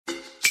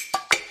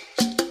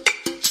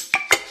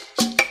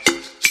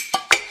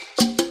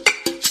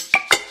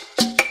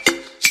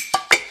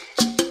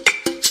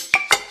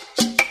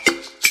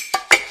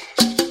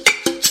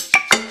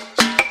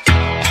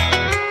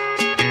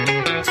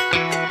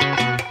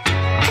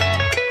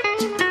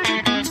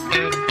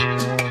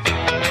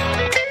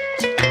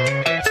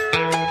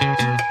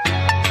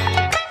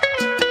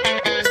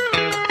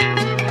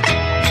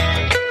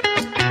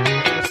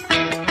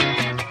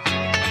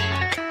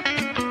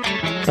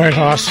right,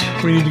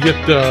 Hoss. We need to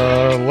get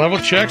the level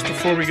checks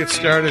before we get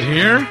started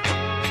here.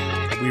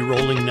 Are we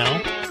rolling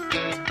now?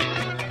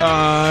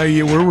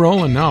 Yeah, we're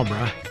rolling now,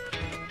 bruh.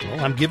 Well,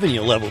 I'm giving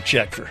you a level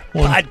check for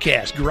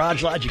podcast,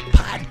 Garage Logic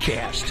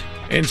podcast.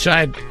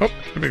 Inside. Oh,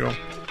 here we go.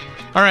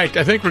 All right,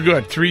 I think we're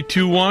good. 3,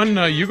 2,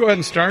 1. You go ahead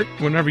and start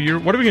whenever you're...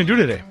 What are we going to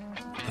do today?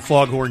 The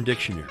Foghorn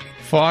Dictionary.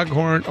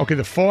 Foghorn. Okay,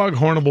 the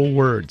foghornable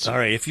words. All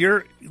right, if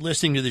you're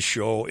listening to the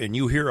show and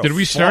you hear a Did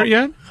we start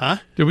yet? Huh?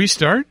 Did we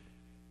start?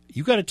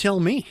 You got to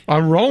tell me.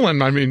 I'm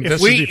rolling. I mean,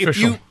 this is the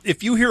official.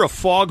 If you hear a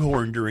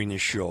foghorn during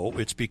this show,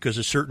 it's because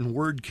a certain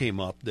word came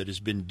up that has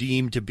been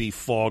deemed to be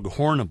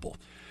foghornable.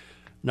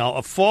 Now,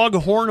 a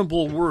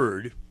foghornable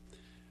word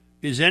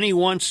is any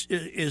once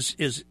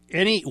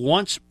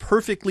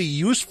perfectly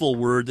useful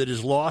word that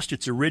has lost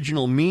its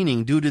original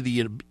meaning due to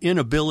the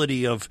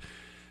inability of,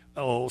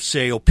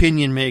 say,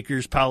 opinion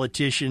makers,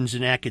 politicians,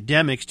 and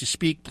academics to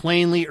speak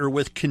plainly or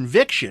with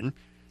conviction,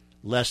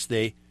 lest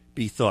they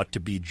be thought to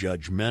be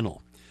judgmental.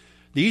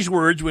 These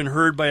words, when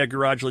heard by a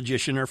garage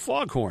logician, are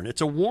foghorn. It's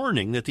a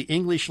warning that the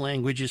English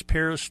language is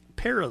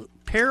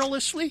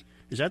perilously.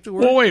 Is that the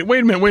word? Well,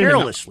 wait a minute.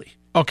 Perilously.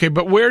 Okay,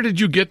 but where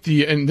did you get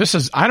the? And this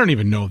is, I don't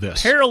even know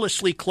this.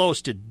 Perilously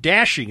close to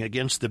dashing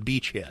against the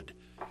beachhead.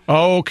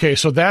 Oh, okay,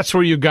 so that's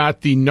where you got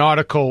the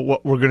nautical.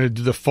 What we're going to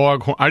do, the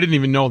foghorn. I didn't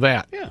even know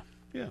that. Yeah.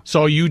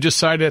 So you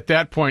decided at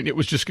that point it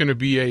was just going to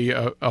be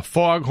a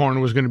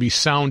foghorn was going to be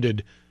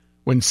sounded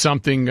when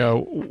something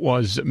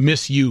was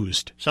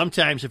misused.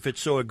 Sometimes, if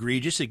it's so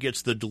egregious, it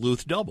gets the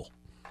Duluth double.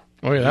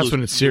 Oh, yeah, that's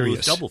when it's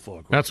serious. Duluth double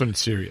foghorn. That's when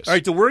it's serious. All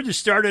right, the word that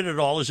started it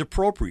all is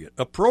appropriate.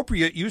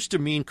 Appropriate used to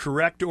mean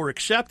correct or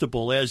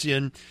acceptable, as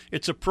in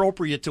it's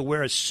appropriate to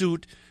wear a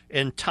suit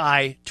and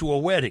tie to a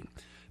wedding.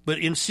 But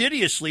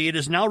insidiously, it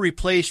has now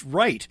replaced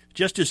right,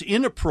 just as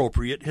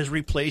inappropriate has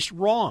replaced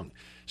wrong.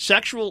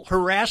 Sexual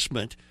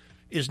harassment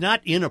is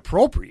not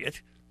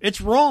inappropriate, it's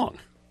wrong.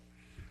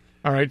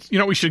 All right, you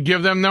know what we should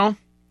give them, though?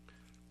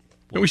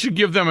 We should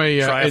give them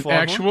an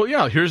actual...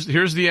 Yeah, here's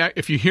the...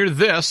 If you hear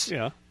this...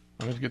 Yeah.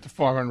 Let's get the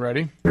foghorn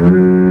ready. And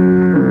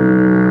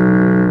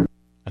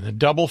the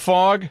double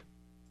fog.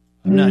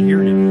 I'm not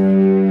hearing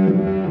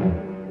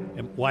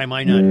it. Why am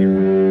I not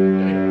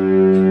hearing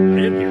it?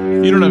 I didn't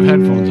hear it. You don't have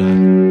headphones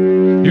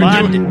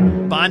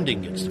on.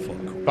 Bonding gets the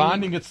foghorn.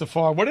 Bonding gets the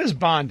fog. What is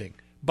bonding?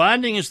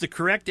 Bonding is the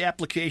correct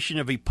application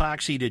of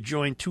epoxy to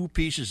join two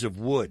pieces of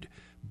wood.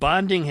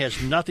 Bonding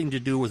has nothing to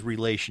do with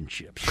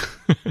relationships.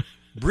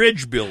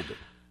 Bridge building.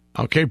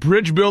 Okay,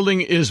 bridge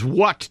building is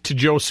what to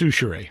Joe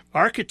Souchere?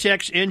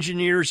 Architects,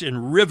 engineers,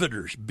 and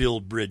riveters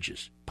build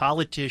bridges.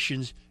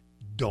 Politicians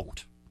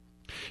don't.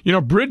 You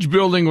know, bridge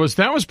building was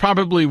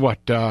probably what,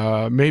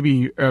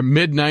 maybe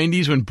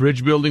mid-'90s when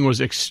bridge building was,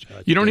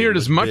 you don't hear it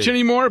as much big.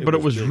 anymore, but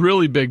it was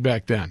really big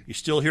back then. You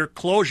still hear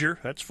closure.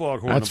 That's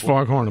foghornable. That's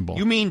foghornable.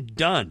 You mean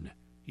done.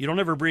 You don't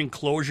ever bring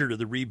closure to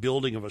the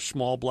rebuilding of a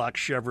small block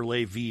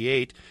Chevrolet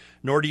V8,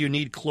 nor do you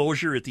need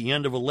closure at the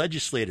end of a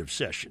legislative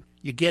session.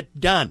 You get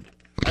done.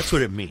 That's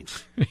what it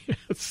means.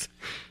 Yes.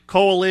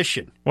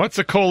 Coalition. What's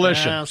a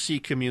coalition? I'll see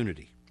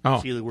community. Oh.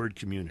 See the word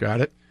community.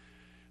 Got it.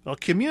 Well,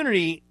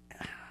 community,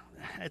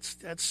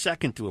 that's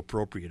second to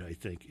appropriate, I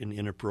think, and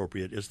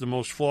inappropriate. Is the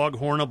most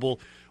foghornable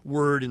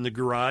word in the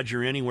garage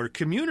or anywhere.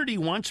 Community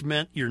once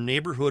meant your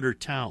neighborhood or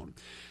town.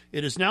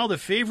 It is now the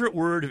favorite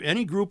word of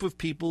any group of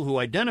people who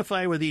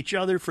identify with each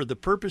other for the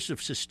purpose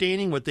of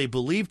sustaining what they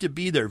believe to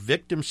be their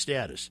victim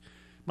status.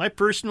 My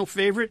personal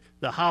favorite,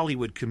 the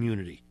Hollywood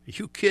community. Are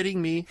you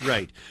kidding me?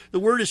 Right. The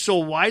word is so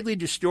widely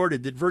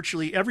distorted that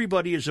virtually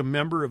everybody is a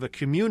member of a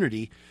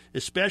community,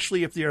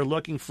 especially if they are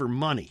looking for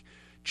money.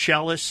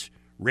 Cellists,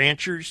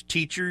 ranchers,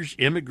 teachers,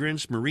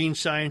 immigrants, marine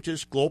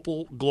scientists,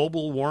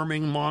 global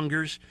warming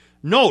mongers.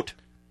 Note,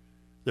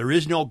 there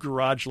is no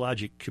Garage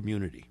Logic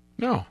community.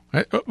 No.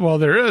 Well,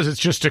 there is. It's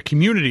just a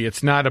community.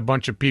 It's not a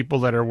bunch of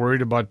people that are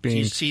worried about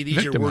being See, these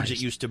victimized. are words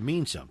that used to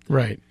mean something.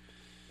 Right.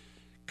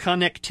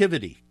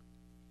 Connectivity.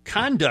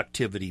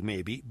 Conductivity,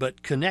 maybe,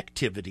 but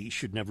connectivity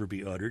should never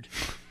be uttered.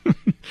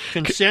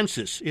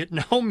 Consensus. It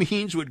now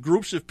means what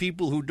groups of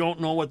people who don't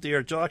know what they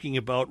are talking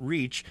about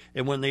reach,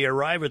 and when they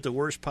arrive at the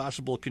worst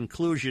possible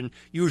conclusion,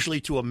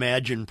 usually to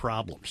imagine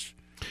problems.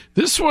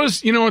 This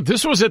was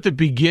at the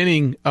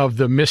beginning of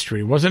the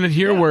mystery, wasn't it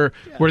here, where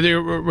they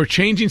were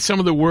changing some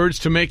of the words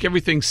to make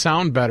everything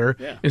sound better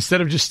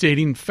instead of just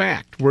stating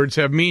fact. Words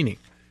have meaning.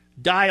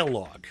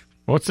 Dialogue.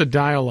 What's a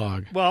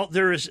dialogue? Well,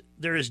 there is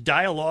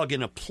dialogue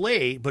in a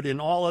play, but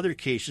in all other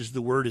cases,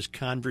 the word is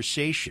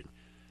conversation.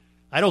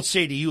 I don't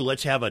say to you,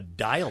 let's have a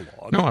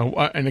dialogue. No,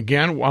 and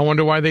again, I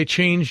wonder why they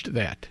changed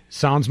that.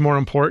 Sounds more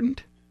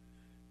important?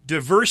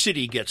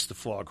 Diversity gets the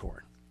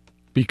foghorn.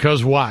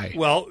 Because why?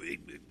 Well,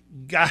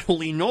 God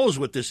only knows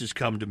what this has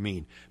come to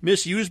mean.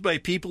 Misused by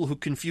people who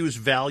confuse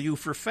value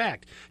for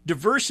fact.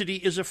 Diversity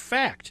is a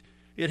fact.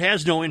 It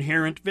has no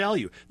inherent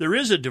value. There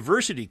is a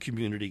diversity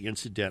community,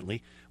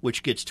 incidentally,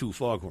 which gets two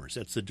foghorns.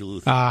 That's the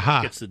Duluth.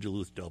 Gets the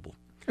Duluth double.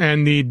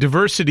 And the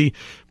diversity,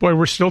 boy,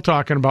 we're still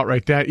talking about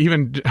that.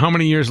 Even how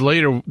many years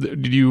later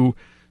did you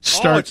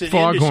start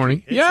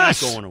foghorning?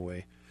 It's not going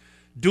away.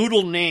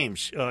 Doodle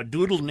names.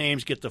 Doodle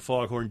names get the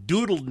foghorn.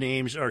 Doodled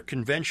names are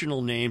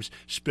conventional names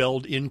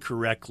spelled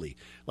incorrectly,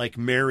 like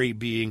Mary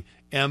being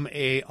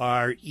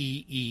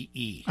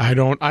Mareee. I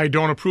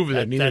don't approve of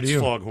that. Neither that's do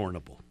you.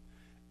 foghornable.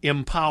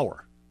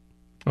 Empower.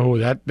 Oh,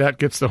 that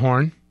gets the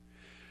horn.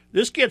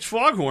 This gets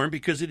foghorn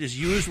because it is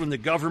used when the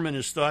government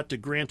is thought to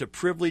grant a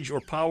privilege or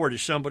power to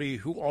somebody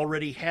who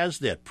already has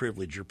that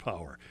privilege or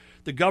power.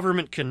 The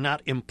government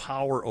cannot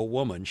empower a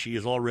woman. She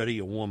is already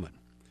a woman.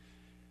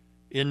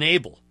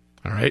 Enable.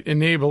 All right,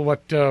 enable.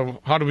 What?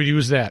 How do we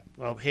use that?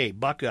 Well, hey,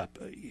 buck up.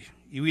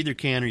 You either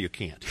can or you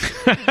can't.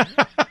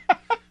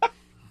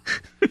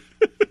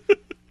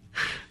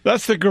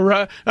 That's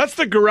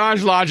the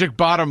garage logic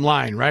bottom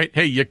line, right?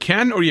 Hey, you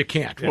can or you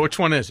can't. Yeah. Well, which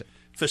one is it?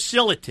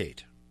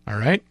 Facilitate. All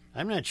right.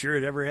 I'm not sure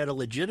it ever had a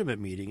legitimate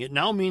meaning. It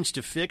now means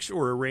to fix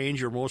or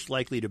arrange or most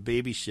likely to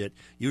babysit,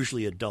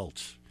 usually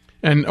adults.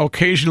 And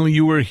occasionally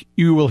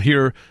you will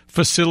hear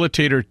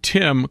facilitator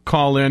Tim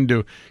call in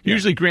to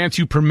usually grants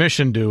you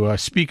permission to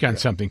speak on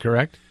something,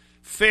 correct?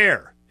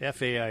 Fair,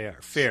 F-A-I-R,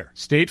 fair.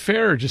 State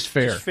fair or just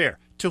fair? Just fair.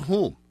 To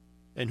whom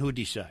and who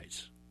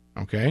decides?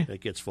 Okay.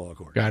 That gets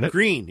foghorn. Got it.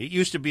 Green, it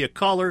used to be a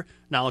color,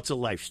 now it's a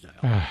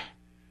lifestyle.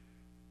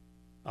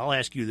 I'll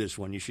ask you this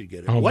one, you should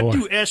get it. What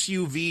do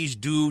SUVs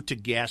do to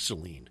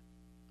gasoline?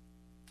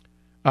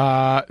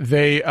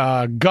 They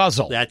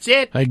guzzle. That's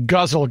it. They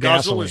guzzle Guzzle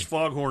gasoline. is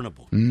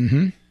foghornable.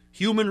 Mm-hmm.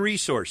 Human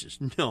resources.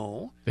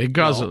 No. They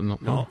guzzle.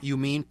 No, you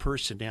mean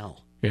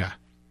personnel. Yeah.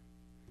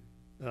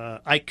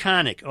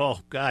 Iconic. Oh,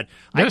 God.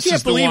 This I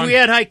can't believe we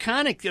had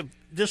iconic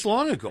this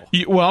long ago.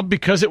 Well,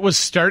 because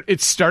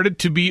it started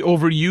to be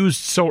overused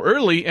so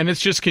early, and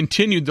it's just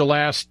continued the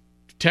last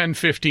 10,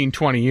 15,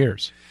 20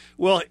 years.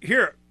 Well,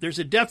 here, there's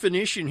a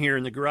definition here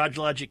in the Garage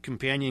Logic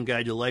Companion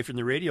Guide to Life in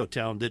the Radio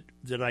Town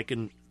that I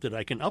can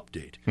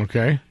update.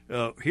 Okay.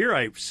 Here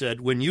I said,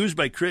 when used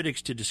by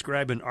critics to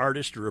describe an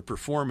artist or a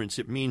performance,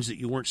 it means that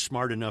you weren't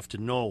smart enough to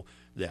know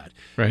that.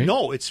 Right.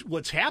 No,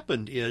 what's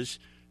happened is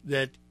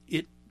that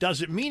it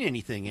doesn't mean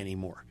anything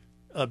anymore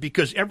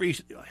because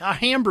a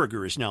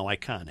hamburger is now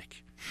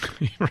iconic.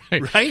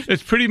 Right?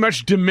 It's pretty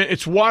much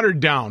it's watered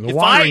down. If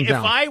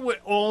I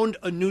owned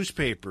a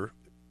newspaper,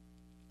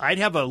 I'd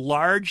have a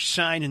large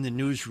sign in the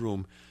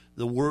newsroom.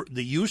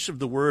 The use of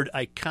the word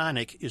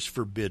iconic is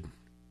forbidden.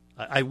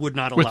 I would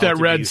not allow with that it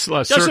to red be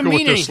circle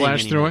with the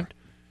slash through it.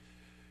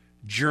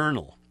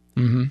 Journal.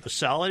 Mm-hmm. A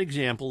solid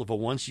example of a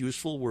once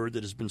useful word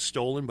that has been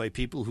stolen by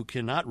people who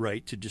cannot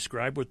write to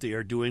describe what they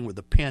are doing with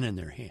a pen in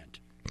their hand.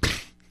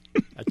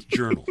 That's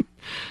journal.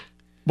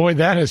 Boy,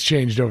 that has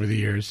changed over the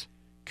years.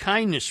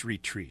 Kindness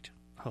retreat.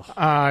 Oh.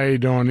 I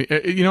don't.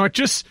 You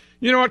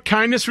know what?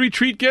 Kindness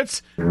retreat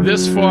gets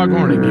this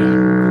foghorn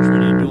again.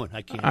 What are you doing?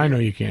 I can't. I know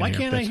you can't. Why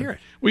can't I hear it?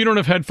 Well, you don't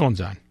have headphones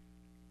on.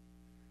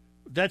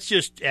 That's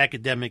just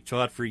academic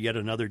thought for yet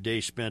another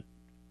day spent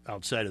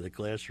outside of the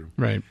classroom.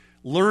 Right.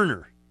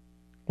 Learner.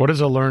 What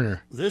is a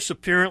learner? This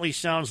apparently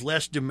sounds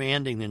less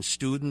demanding than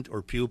student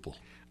or pupil.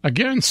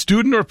 Again,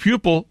 student or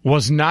pupil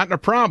was not a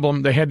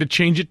problem. They had to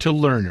change it to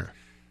learner.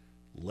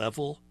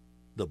 Level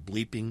the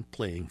bleeping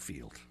playing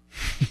field.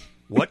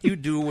 What you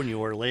do when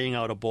you are laying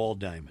out a ball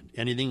diamond.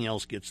 Anything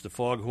else gets the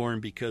foghorn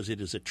because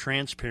it is a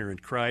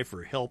transparent cry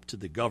for help to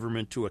the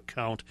government to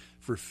account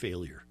for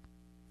failure.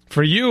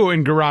 For you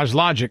in Garage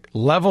Logic,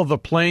 level the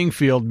playing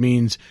field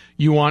means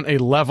you want a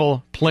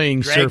level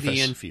playing surface. Drag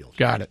the infield.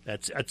 Got it.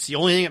 That's the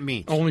only thing it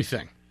means. Only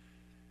thing.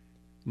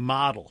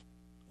 Model.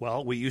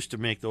 Well, we used to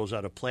make those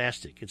out of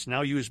plastic. It's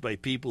now used by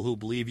people who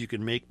believe you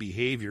can make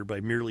behavior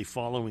by merely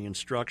following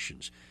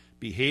instructions.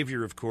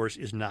 Behavior, of course,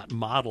 is not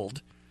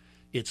modeled.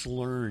 It's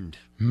learned.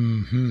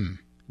 Mm-hmm.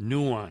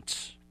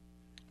 Nuance.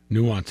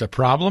 Nuance. A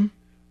problem?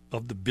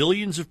 Of the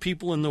billions of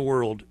people in the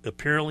world,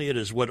 apparently it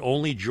is what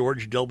only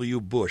George W.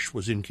 Bush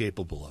was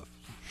incapable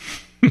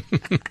of.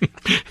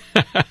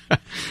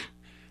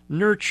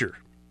 Nurture.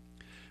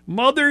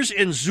 Mothers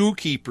and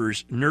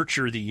zookeepers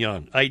nurture the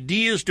young.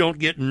 Ideas don't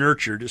get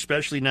nurtured,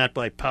 especially not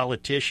by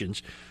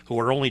politicians who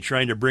are only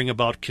trying to bring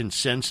about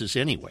consensus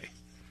anyway.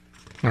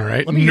 All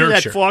right. Let me hear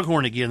that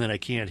foghorn again that I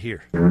can't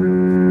hear.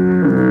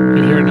 Can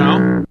you hear it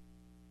now?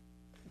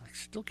 I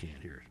still can't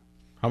hear it.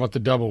 How about the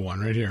double one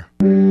right here?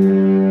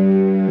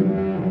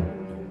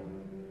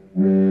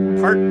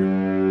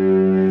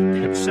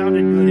 Partner. It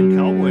sounded good in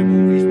cowboy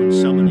movies when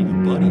summoning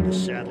a buddy to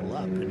saddle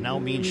up. It now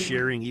means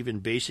sharing even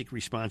basic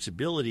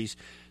responsibilities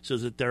so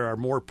that there are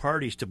more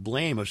parties to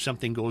blame if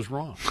something goes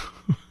wrong.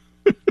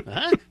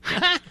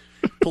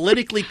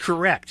 Politically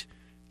correct.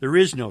 There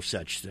is no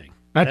such thing.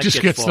 That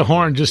just gets the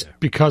horn just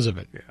because of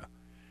it. Yeah.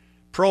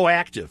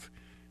 Proactive.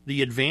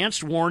 The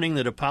advanced warning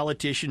that a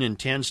politician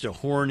intends to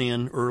horn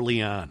in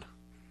early on.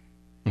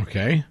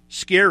 Okay.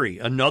 Scary.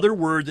 Another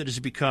word that has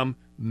become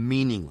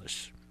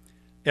meaningless.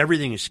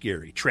 Everything is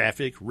scary.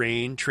 Traffic,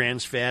 rain,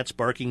 trans fats,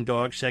 barking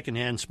dogs,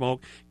 secondhand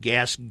smoke,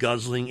 gas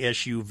guzzling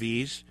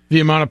SUVs. The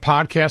amount of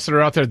podcasts that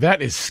are out there,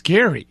 that is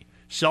scary.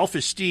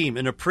 Self-esteem.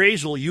 An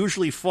appraisal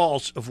usually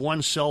false of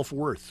one's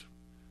self-worth.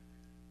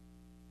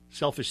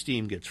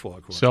 Self-esteem gets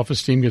foghorn.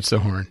 Self-esteem gets the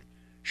horn.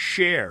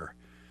 Share.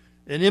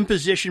 an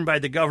imposition by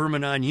the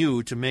government on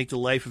you to make the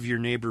life of your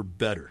neighbor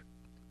better.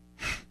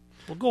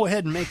 Well, go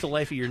ahead and make the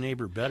life of your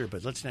neighbor better,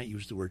 but let's not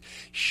use the word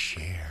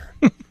share.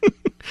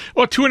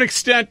 Well, to an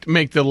extent,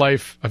 make the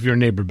life of your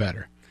neighbor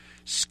better.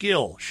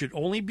 Skill should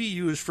only be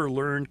used for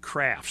learned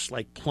crafts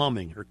like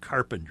plumbing or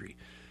carpentry.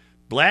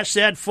 Blast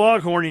that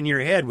foghorn in your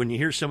head when you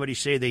hear somebody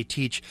say they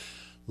teach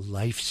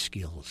life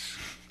skills.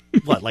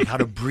 What, like how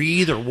to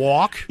breathe or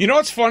walk? You know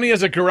what's funny?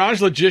 As a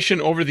garage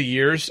logician over the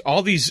years,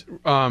 all these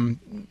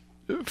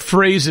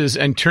phrases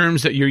and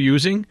terms that you're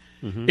using,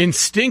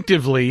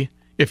 instinctively,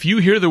 if you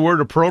hear the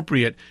word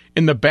appropriate,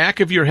 in the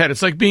back of your head,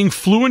 it's like being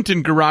fluent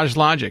in garage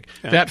logic.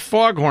 Yeah. That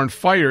foghorn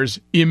fires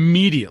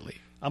immediately.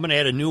 I'm going to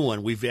add a new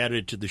one. We've added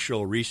it to the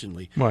show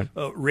recently. What?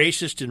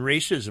 Racist and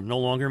racism no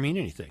longer mean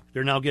anything.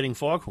 They're now getting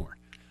foghorn.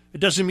 It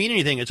doesn't mean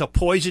anything. It's a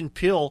poison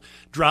pill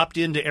dropped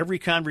into every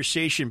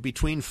conversation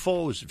between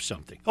foes of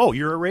something. Oh,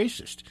 you're a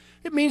racist.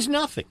 It means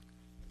nothing.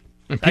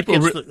 And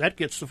that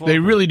gets the foghorn. They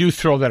really do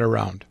throw that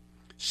around.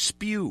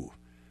 Spew.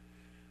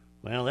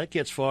 Well, that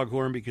gets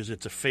foghorn because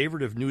it's a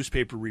favorite of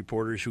newspaper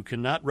reporters who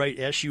cannot write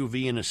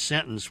SUV in a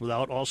sentence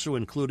without also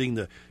including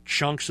the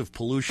chunks of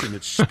pollution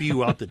that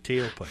spew out the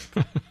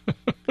tailpipe.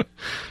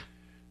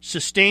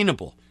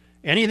 Sustainable.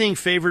 Anything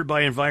favored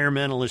by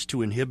environmentalists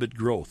to inhibit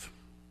growth.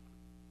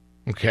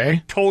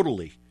 Okay.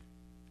 Totally.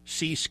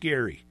 See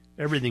scary.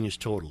 Everything is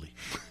totally.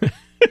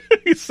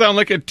 You sound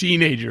like a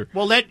teenager.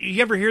 Well,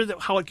 you ever hear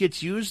how it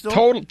gets used,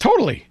 though?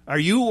 Totally. Are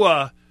you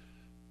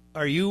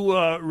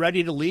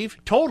ready to leave?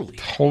 Totally.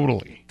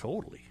 Totally.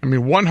 Totally. I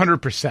mean,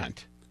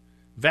 100%.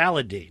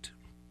 Validate.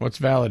 What's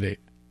validate?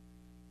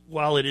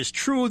 While it is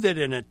true that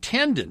an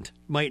attendant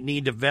might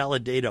need to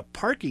validate a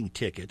parking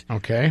ticket,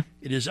 okay,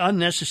 it is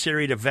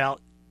unnecessary to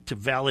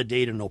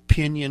validate an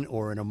opinion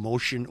or an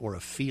emotion or a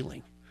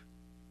feeling.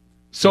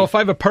 So if I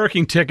have a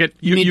parking ticket,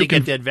 you need to can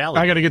get that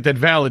validated. I got to get that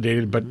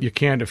validated, but you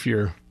can't if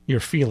your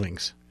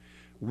feelings.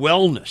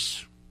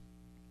 Wellness.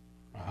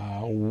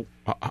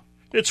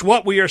 It's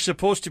what we are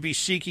supposed to be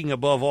seeking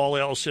above all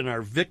else and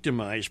are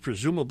victimized,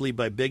 presumably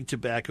by big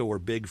tobacco or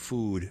big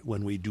food,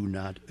 when we do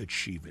not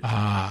achieve it.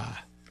 Yeah.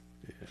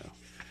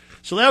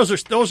 So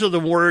those are the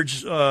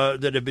words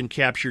that have been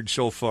captured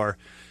so far.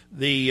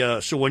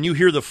 So when you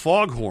hear the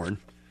foghorn,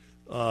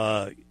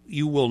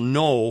 you will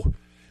know.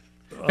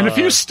 And if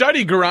you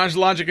study garage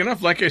logic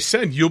enough, like I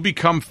said, you'll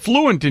become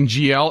fluent in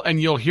GL,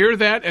 and you'll hear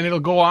that, and it'll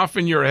go off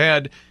in your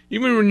head,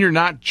 even when you're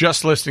not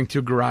just listening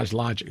to garage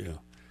logic. Yeah.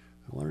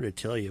 I wanted to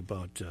tell you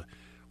about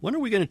when are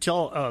we going to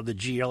tell the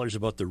GLers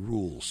about the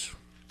rules?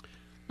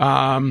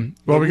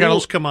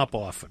 Rules come up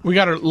often. We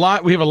have a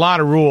lot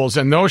of rules,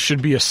 and those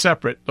should be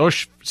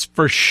those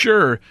for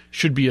sure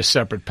should be a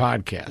separate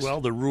podcast. Well,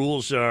 the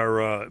rules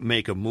are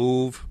make a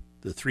move,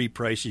 the 3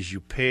 prices you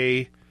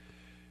pay,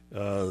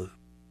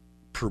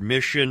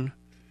 permission,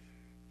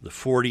 the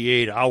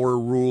 48-hour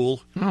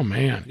rule. Oh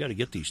man, I got to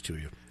get these to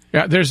you.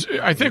 Yeah,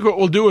 I think what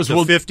we'll do is the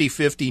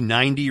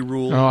 50-50-90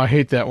 rule. Oh, I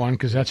hate that one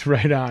because that's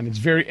right on. It's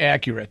very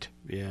accurate.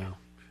 Yeah.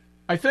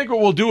 I think what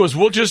we'll do is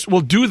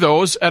we'll do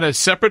those at a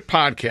separate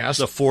podcast.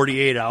 The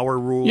 48-hour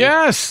rule.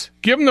 Yes,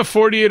 give them the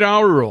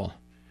 48-hour rule.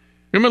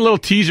 Give them a little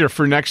teaser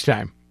for next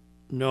time.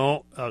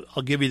 No,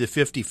 I'll give you the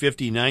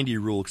 50-50-90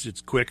 rule because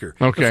it's quicker.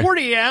 Okay. The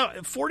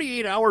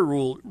 48-hour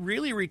rule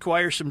really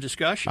requires some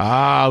discussion.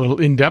 A little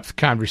in-depth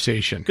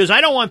conversation. Because I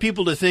don't want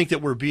people to think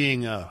that we're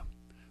being,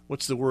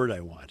 what's the word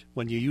I want?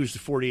 When you use the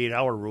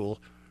 48-hour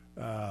rule.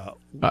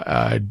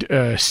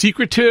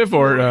 Secretive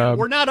or...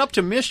 we're not up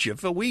to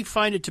mischief, but we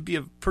find it to be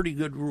a pretty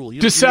good rule.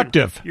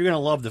 Deceptive. You're going to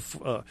love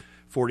the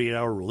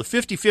 48-hour rule. The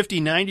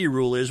 50-50-90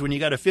 rule is when you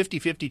got a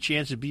 50-50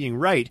 chance of being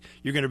right,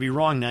 you're going to be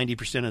wrong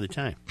 90% of the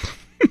time.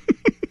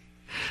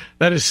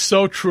 That is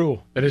so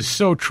true. That is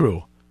so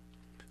true.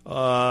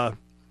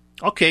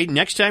 Okay,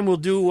 next time we'll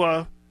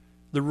do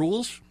the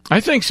rules?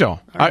 I think so.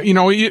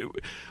 Right.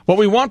 What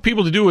we want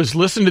people to do is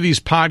listen to these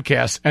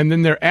podcasts, and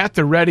then they're at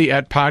the ready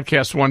at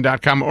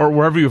podcast1.com or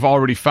wherever you've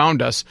already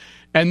found us,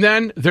 and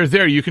then they're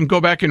there. You can go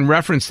back and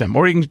reference them,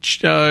 or you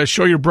can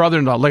show your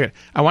brother-in-law, look,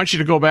 I want you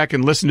to go back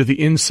and listen to the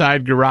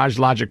Inside Garage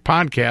Logic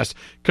podcast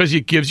because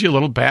it gives you a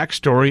little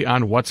backstory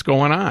on what's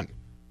going on.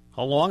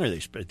 How long are they?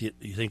 Do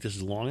you think this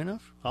is long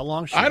enough? How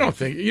long? I don't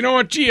think. You know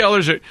what?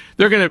 GLers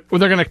they're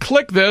gonna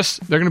click this.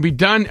 They're gonna be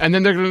done, and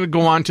then they're gonna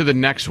go on to the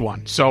next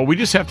one. So we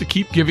just have to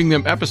keep giving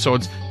them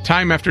episodes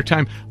time after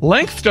time.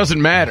 Length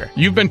doesn't matter.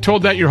 You've been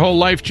told that your whole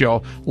life,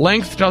 Joe.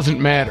 Length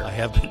doesn't matter. I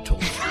have been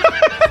told.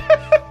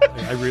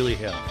 I really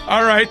have.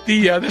 All right,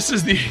 this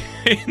is the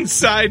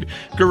Inside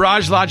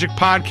Garage Logic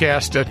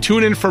podcast.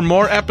 Tune in for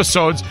more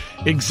episodes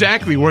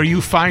exactly where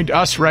you find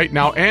us right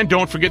now. And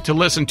don't forget to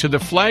listen to the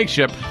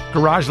flagship.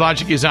 Garage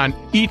Logic is on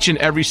each and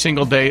every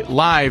single day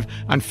live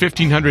on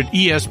 1500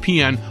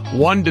 ESPN,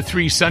 1 to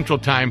 3 Central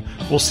Time.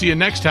 We'll see you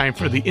next time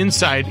for the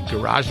Inside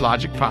Garage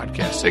Logic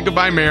podcast. Say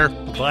goodbye, Mayor.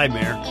 Bye,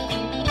 Mayor.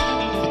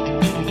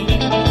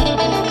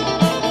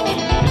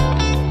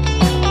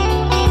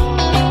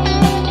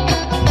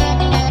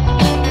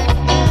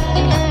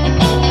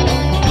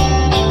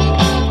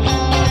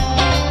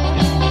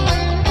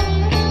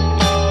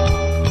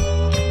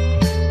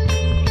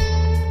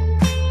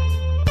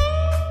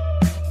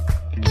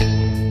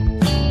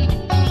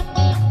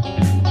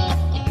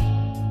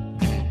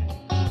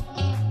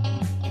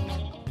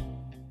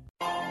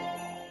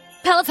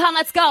 Peloton,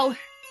 let's go.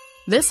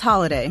 This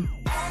holiday,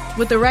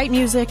 with the right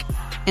music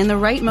and the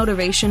right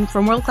motivation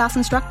from world-class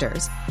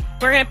instructors,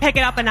 we're going to pick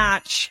it up a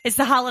notch. It's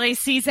the holiday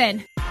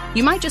season.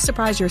 You might just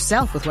surprise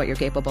yourself with what you're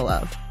capable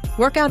of.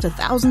 Work out to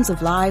thousands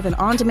of live and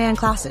on-demand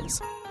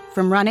classes,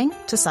 from running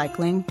to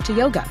cycling to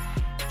yoga.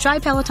 Try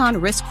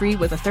Peloton risk-free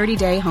with a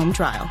 30-day home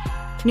trial.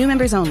 New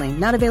members only,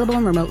 not available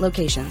in remote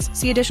locations.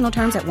 See additional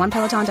terms at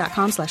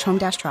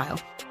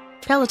onepeloton.com/home-trial.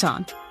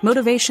 Peloton,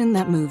 motivation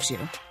that moves you.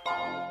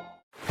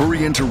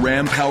 Hurry into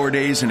Ram Power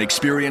Days and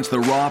experience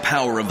the raw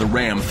power of the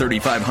Ram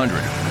 3500.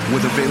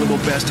 With available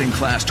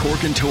best-in-class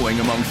torque and towing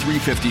among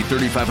 350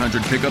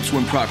 3500 pickups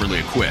when properly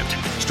equipped.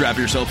 Strap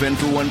yourself in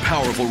for one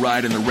powerful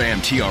ride in the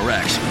Ram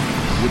TRX.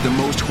 With the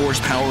most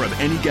horsepower of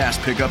any gas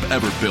pickup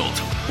ever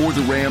built. Or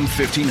the Ram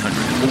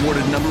 1500,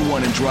 awarded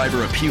 #1 in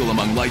driver appeal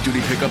among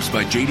light-duty pickups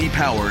by J.D.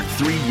 Power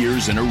 3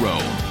 years in a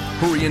row.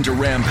 Hurry into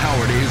Ram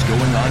Power Days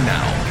going on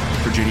now.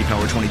 For J.D.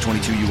 Power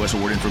 2022 U.S.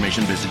 award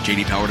information, visit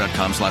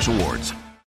jdpower.com/awards.